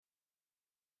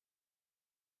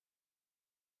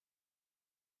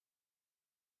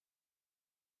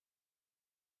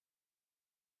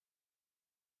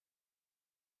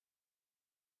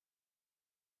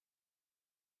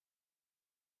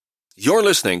You're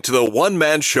listening to the One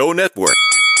Man Show Network.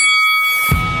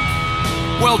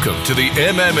 Welcome to the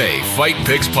MMA Fight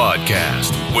Picks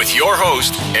podcast with your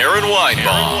host, Aaron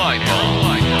Weinbaum.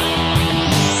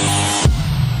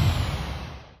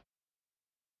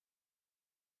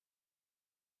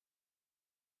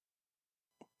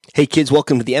 Hey kids,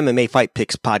 welcome to the MMA Fight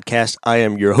Picks podcast. I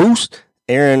am your host,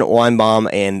 Aaron Weinbaum,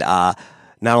 and not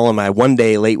only am I 1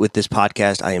 day late with this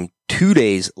podcast, I am 2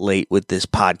 days late with this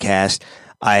podcast.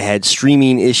 I had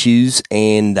streaming issues,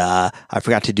 and I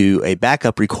forgot to do a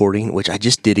backup recording, which I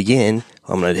just did again.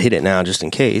 I'm going to hit it now just in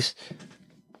case.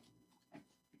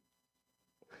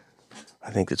 I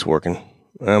think it's working.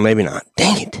 Maybe not.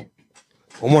 Dang it.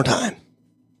 One more time.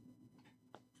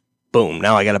 Boom.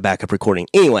 Now I got a backup recording.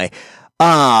 Anyway,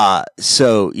 so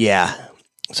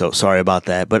sorry about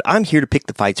that, but I'm here to pick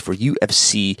the fights for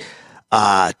UFC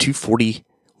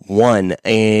 241,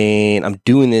 and I'm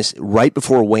doing this right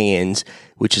before weigh-ins,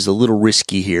 which is a little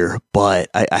risky here, but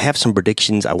I have some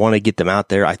predictions. I want to get them out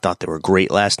there. I thought they were great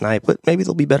last night, but maybe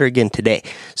they'll be better again today.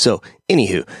 So,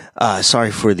 anywho, sorry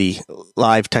for the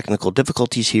live technical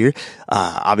difficulties here.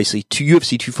 Obviously,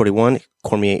 UFC 241,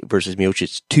 Cormier versus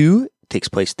Miocic 2, takes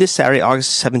place this Saturday,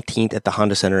 August 17th at the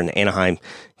Honda Center in Anaheim,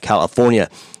 California.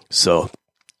 So,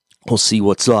 we'll see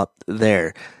what's up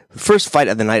there. The first fight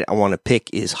of the night I want to pick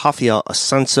is Rafael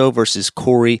Assunção versus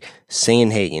Corey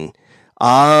Sandhagen.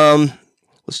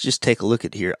 Let's just take a look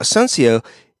at here. Assunção,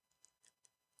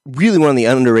 really one of the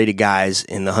underrated guys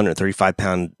in the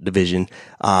 135-pound division.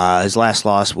 His last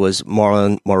loss was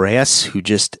Marlon Moraes, who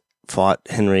just fought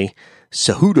Henry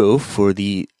Cejudo for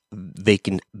the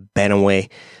vacant bantamweight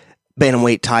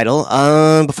title.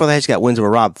 Before that, he's got wins over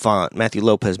Rob Font, Matthew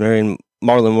Lopez, Marlon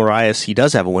Moraes. He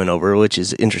does have a win over, which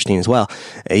is interesting as well.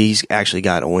 He's actually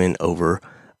got a win over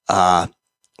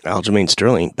Aljamain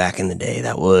Sterling back in the day.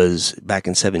 That was back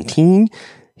in 2017.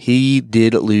 He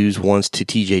did lose once to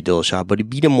TJ Dillashaw, but he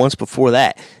beat him once before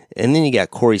that. And then you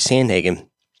got Corey Sandhagen.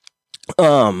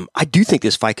 I do think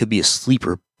this fight could be a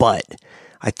sleeper, but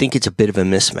I think it's a bit of a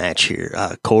mismatch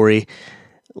here. Corey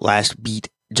last beat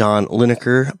John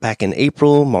Lineker back in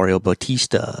April, Mario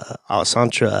Bautista,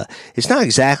 Alessandra. It's not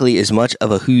exactly as much of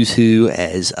a who's who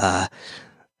as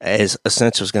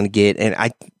Assunção's going to get. And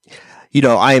I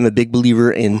am a big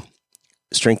believer in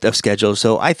strength of schedule,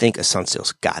 so I think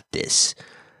Assunção's got this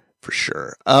for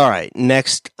sure. All right,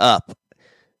 next up.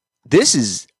 This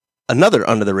is another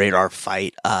under the radar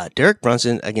fight. Derek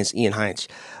Brunson against Ian Heinisch.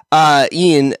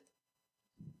 Ian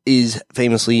is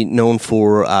famously known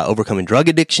for overcoming drug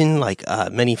addiction, like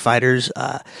many fighters.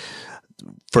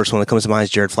 First one that comes to mind is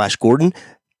Jared Flash Gordon.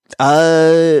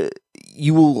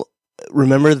 You will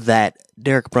remember that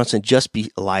Derek Brunson just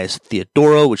beat Elias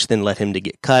Theodorou, which then led him to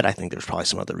get cut. I think there's probably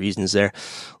some other reasons there.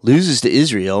 Loses to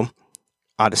Israel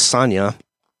Adesanya,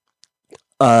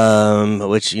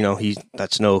 which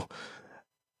that's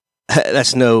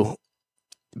no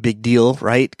big deal,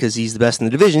 right? Because he's the best in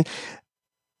the division.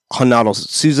 Ronaldo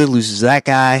Souza loses that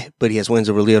guy, but he has wins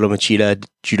over Lyoto Machida,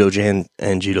 Judo Jan,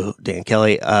 and Judo Dan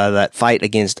Kelly. That fight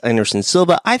against Anderson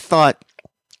Silva, I thought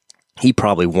he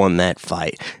probably won that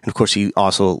fight. And of course, he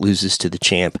also loses to the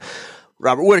champ,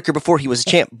 Robert Whittaker, before he was a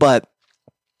champ. But,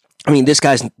 I mean, this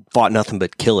guy's fought nothing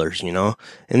but killers, And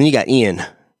then you got Ian.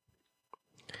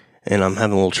 And I'm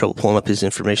having a little trouble pulling up his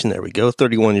information. There we go.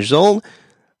 31 years old.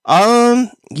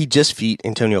 He just beat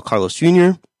Antonio Carlos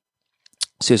Jr.,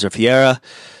 Cesar Fiera,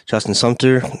 Justin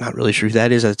Sumter. Not really sure who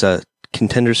that is. That's a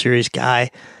Contender Series guy.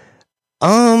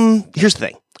 Here's the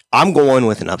thing. I'm going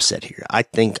with an upset here. I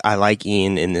think I like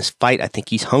Ian in this fight. I think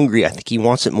he's hungry. I think he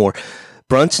wants it more.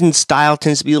 Brunson's style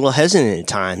tends to be a little hesitant at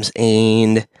times,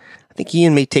 and I think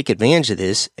Ian may take advantage of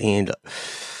this. And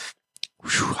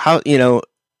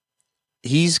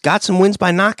he's got some wins by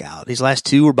knockout. His last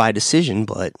two were by decision,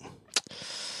 but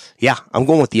yeah, I'm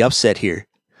going with the upset here.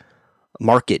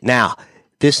 Mark it. Now,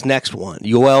 this next one,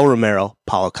 Yoel Romero,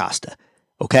 Paulo Costa.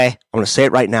 Okay? I'm going to say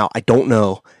it right now. I don't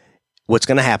know what's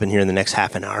going to happen here in the next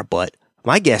half an hour, but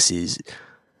my guess is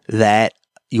that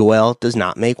Yoel does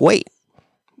not make weight.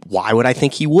 Why would I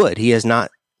think he would? He has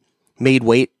not made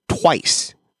weight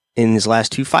twice in his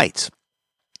last two fights.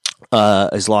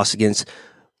 His loss against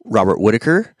Robert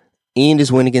Whittaker and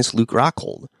his win against Luke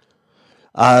Rockhold.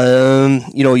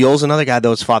 Yoel's another guy,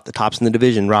 though, that's fought the tops in the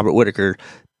division. Robert Whittaker,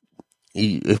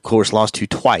 he, of course, lost to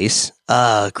twice.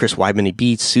 Chris Weidman, he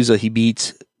beats. Souza, he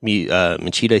beats.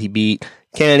 Machida, he beat.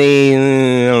 Kennedy,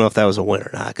 I don't know if that was a win or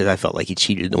not, because I felt like he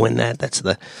cheated to win that. That's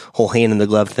the whole hand in the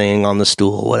glove thing on the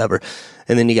stool, whatever.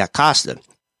 And then you got Costa,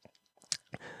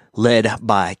 led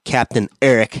by Captain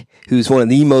Eric, who's one of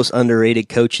the most underrated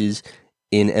coaches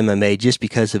in MMA just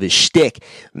because of his shtick.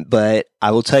 But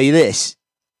I will tell you this.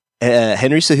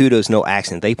 Henry Cejudo is no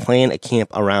accident. They plan a camp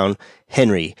around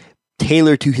Henry,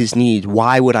 tailored to his needs.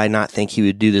 Why would I not think he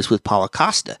would do this with Paulo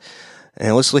Costa?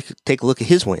 And let's take a look at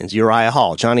his wins. Uriah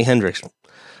Hall, Johnny Hendricks,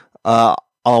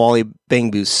 Awali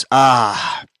Bangbus.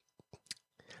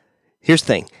 Here's the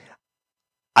thing.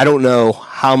 I don't know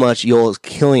how much Yoel is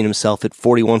killing himself at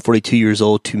 41, 42 years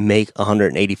old to make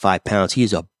 185 pounds. He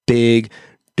is a big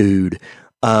dude.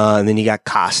 And then you got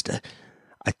Costa.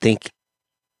 I think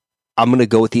I'm going to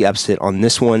go with the upset on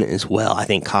this one as well. I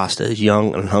think Costa is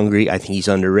young and hungry. I think he's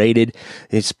underrated.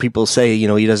 It's people say,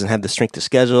 he doesn't have the strength of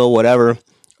schedule, whatever.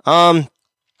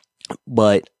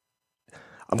 But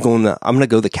I'm going to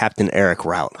go the Captain Eric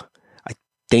route. I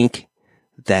think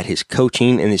that his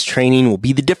coaching and his training will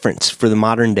be the difference for the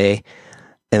modern day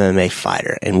MMA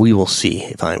fighter. And we will see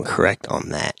if I'm correct on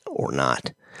that or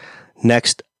not.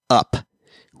 Next up,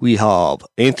 we have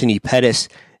Anthony Pettis,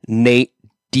 Nate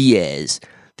Diaz.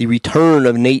 The return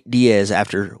of Nate Diaz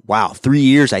after, 3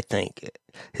 years, I think.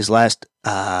 His last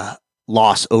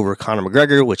loss over Conor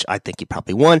McGregor, which I think he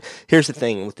probably won. Here's the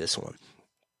thing with this one.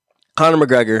 Conor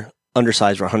McGregor,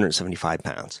 undersized for 175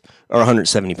 pounds, or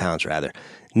 170 pounds rather.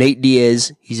 Nate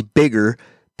Diaz, he's bigger,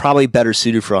 probably better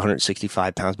suited for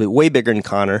 165 pounds, but way bigger than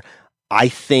Conor. I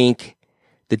think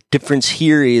the difference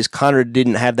here is Conor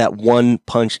didn't have that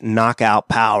one-punch knockout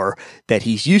power that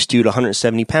he's used to at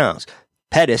 170 pounds.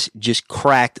 Pettis just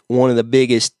cracked one of the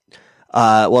biggest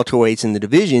welterweights in the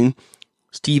division,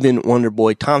 Stephen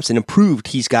Wonderboy Thompson, and proved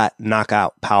he's got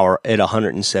knockout power at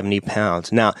 170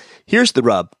 pounds. Now, here's the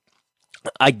rub.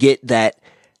 I get that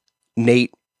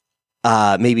Nate,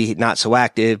 maybe not so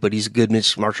active, but he's a good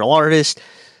mixed martial artist.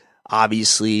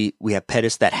 Obviously, we have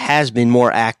Pettis that has been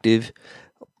more active,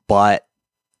 but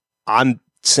I'm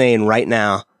saying right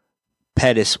now,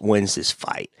 Pettis wins this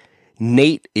fight.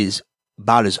 Nate is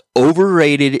about as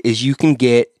overrated as you can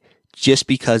get just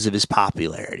because of his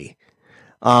popularity.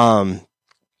 I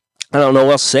don't know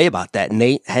what else to say about that.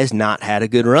 Nate has not had a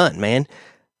good run, man.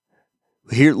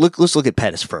 Here, let's look at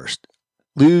Pettis first.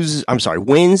 Wins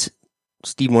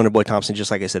Steve Wonderboy Thompson,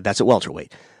 just like I said, that's at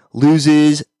welterweight.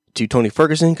 Loses to Tony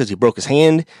Ferguson because he broke his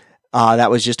hand.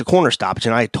 That was just a corner stoppage,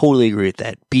 and I totally agree with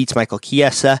that. Beats Michael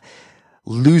Chiesa.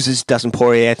 Loses Dustin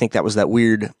Poirier. I think that was that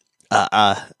weird,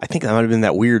 I think that might have been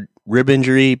that weird rib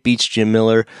injury. Beats Jim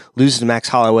Miller. Loses to Max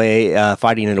Holloway,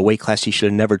 fighting in a weight class he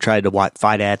should have never tried to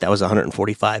fight at. That was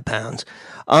 145 pounds.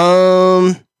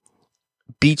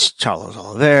 Beats Charles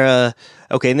Oliveira.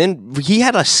 Okay, and then he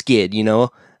had a skid,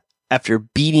 After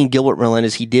beating Gilbert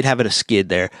Melendez, he did have a skid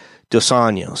there. Dos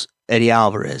Anjos, Eddie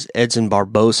Alvarez, Edson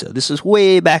Barbosa. This is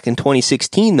way back in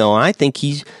 2016, though, and I think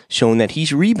he's shown that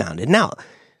he's rebounded. Now,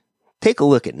 take a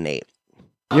look at Nate.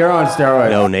 You're on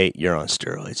steroids. No, Nate, you're on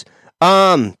steroids.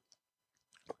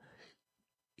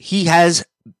 He has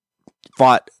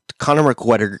fought Conor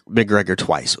McGregor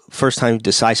twice. First time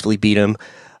decisively beat him.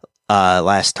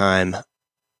 Last time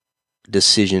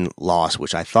decision loss,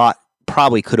 which I thought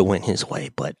probably could have went his way,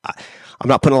 but I'm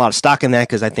not putting a lot of stock in that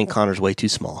because I think Conor's way too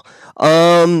small.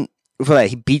 For that,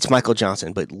 he beats Michael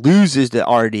Johnson, but loses to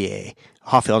RDA,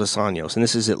 Rafael dos Anjos, and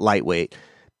this is at lightweight.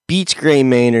 Beats Gray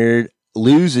Maynard,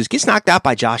 gets knocked out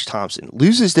by Josh Thompson,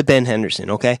 loses to Ben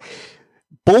Henderson, okay?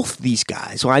 Both these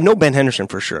guys, well, I know Ben Henderson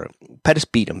for sure. Pettis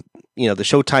beat him, the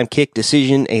Showtime kick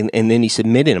decision, and then he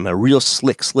submitted him, a real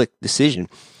slick decision.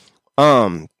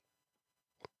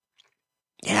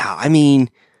 Yeah, I mean,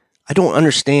 I don't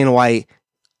understand why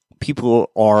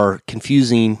people are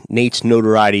confusing Nate's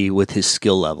notoriety with his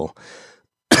skill level.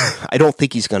 I don't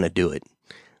think he's going to do it.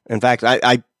 In fact,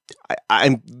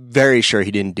 I'm very sure he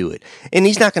didn't do it. And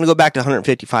he's not going to go back to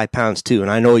 155 pounds, too.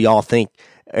 And I know y'all think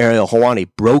Ariel Helwani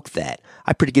broke that.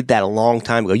 I predicted that a long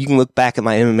time ago. You can look back at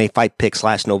my MMA Fight Picks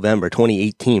last November,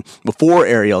 2018, before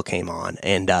Ariel came on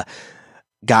and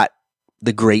got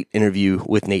the great interview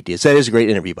with Nate Diaz. That is a great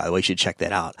interview, by the way. You should check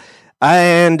that out.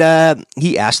 And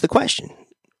he asked the question,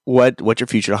 what's your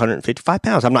future at 155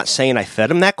 pounds? I'm not saying I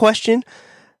fed him that question.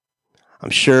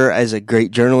 I'm sure as a great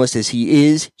journalist as he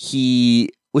is, he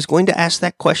was going to ask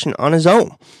that question on his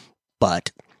own.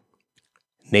 But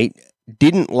Nate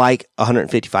didn't like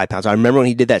 155 pounds. I remember when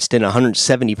he did that stint at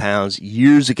 170 pounds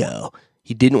years ago.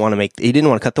 He didn't want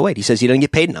to cut the weight. He says he doesn't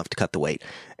get paid enough to cut the weight.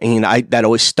 And that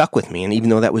always stuck with me. And even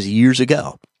though that was years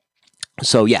ago.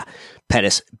 So yeah,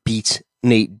 Pettis beats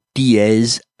Nate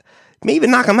Diaz. May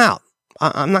even knock him out.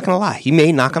 I'm not going to lie. He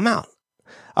may knock him out.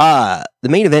 The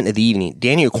main event of the evening,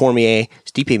 Daniel Cormier,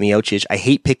 Stipe Miocic. I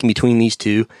hate picking between these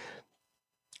two.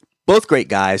 Both great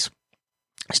guys.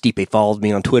 Stipe followed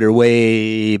me on Twitter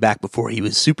way back before he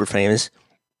was super famous.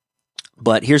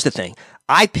 But here's the thing.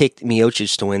 I picked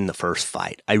Miocic to win the first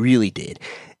fight. I really did.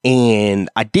 And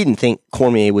I didn't think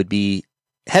Cormier would be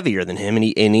heavier than him, and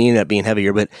he ended up being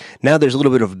heavier. But now there's a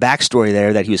little bit of a backstory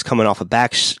there that he was coming off of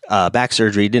back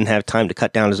surgery. He didn't have time to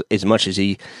cut down as much as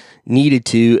he needed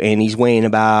to, and he's weighing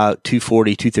about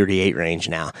 240, 238 range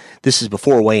now. This is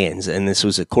before weigh-ins, and this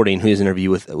was according to his interview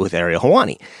with Ariel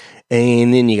Helwani.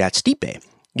 And then you got Stipe,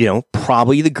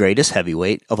 probably the greatest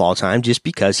heavyweight of all time, just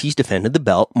because he's defended the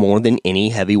belt more than any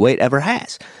heavyweight ever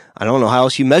has. I don't know how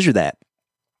else you measure that.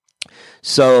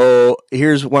 So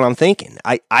here's what I'm thinking.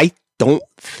 I don't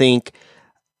think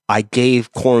I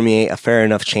gave Cormier a fair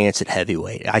enough chance at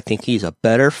heavyweight. I think he's a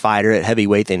better fighter at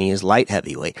heavyweight than he is light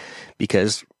heavyweight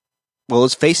because, well,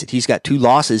 let's face it, he's got 2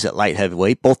 losses at light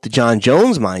heavyweight, both to John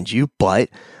Jones, mind you, but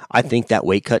I think that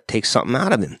weight cut takes something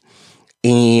out of him.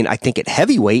 And I think at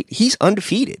heavyweight, he's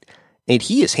undefeated, and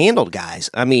he has handled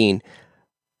guys. I mean,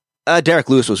 Derek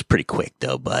Lewis was pretty quick,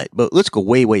 though, but let's go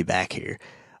way, way back here.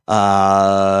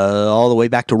 All the way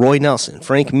back to Roy Nelson,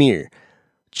 Frank Mir,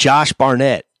 Josh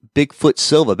Barnett, Bigfoot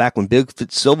Silva, back when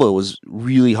Bigfoot Silva was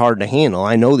really hard to handle.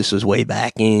 I know this was way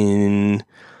back in,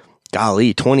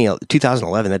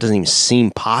 2011. That doesn't even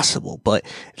seem possible, but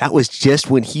that was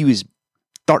just when he was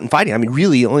starting fighting. I mean,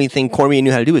 really, the only thing Cormier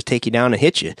knew how to do was take you down and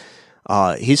hit you.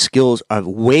 His skills have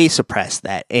way suppressed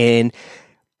that, and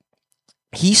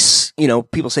he's,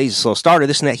 people say he's a slow starter,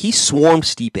 this and that. He swarmed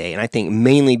Stipe, and I think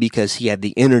mainly because he had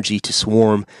the energy to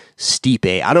swarm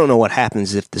Stipe. I don't know what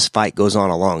happens if this fight goes on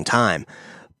a long time,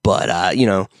 but,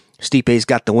 Stipe's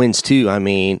got the wins too. I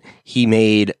mean, he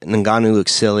made Ngannou look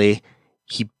silly.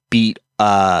 He beat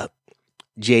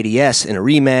JDS in a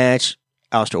rematch,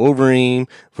 Alistair Overeem,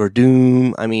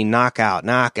 Verdum. I mean, knockout.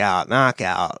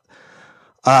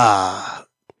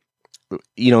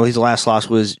 His last loss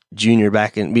was junior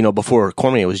back in, before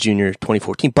Cormier was junior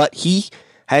 2014, but he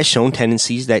has shown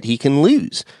tendencies that he can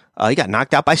lose. He got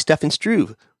knocked out by Stefan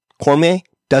Struve. Cormier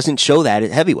doesn't show that at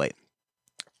heavyweight.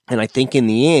 And I think in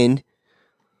the end,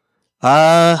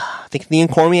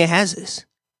 Cormier has this.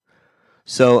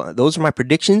 So those are my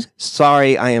predictions.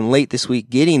 Sorry, I am late this week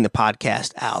getting the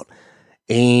podcast out.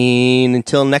 And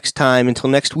until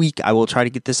next week, I will try to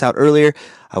get this out earlier.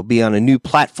 I'll be on a new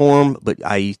platform, but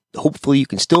hopefully you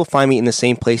can still find me in the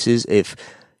same places. If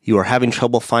you are having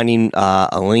trouble finding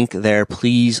a link there,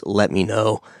 please let me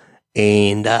know.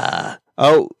 And,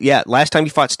 last time you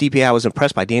fought Stipe, I was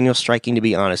impressed by Daniel's striking, to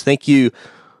be honest. Thank you,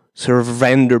 Sir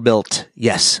Vanderbilt.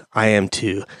 Yes, I am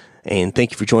too. And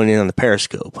thank you for joining in on the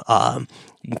Periscope.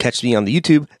 You can catch me on the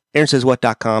YouTube,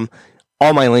 AaronSaysWhat.com.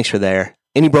 All my links are there.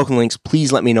 Any broken links,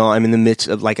 please let me know. I'm in the midst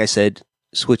of, like I said,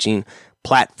 switching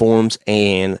platforms,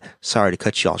 and sorry to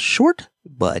cut you all short,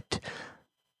 but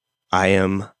I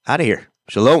am out of here.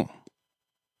 Shalom.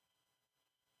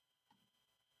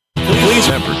 Please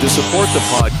remember to support the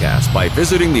podcast by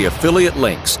visiting the affiliate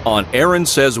links on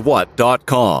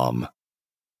AaronSaysWhat.com.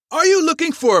 Are you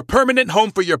looking for a permanent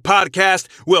home for your podcast?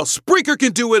 Well, Spreaker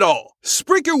can do it all.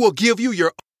 Spreaker will give you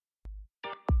your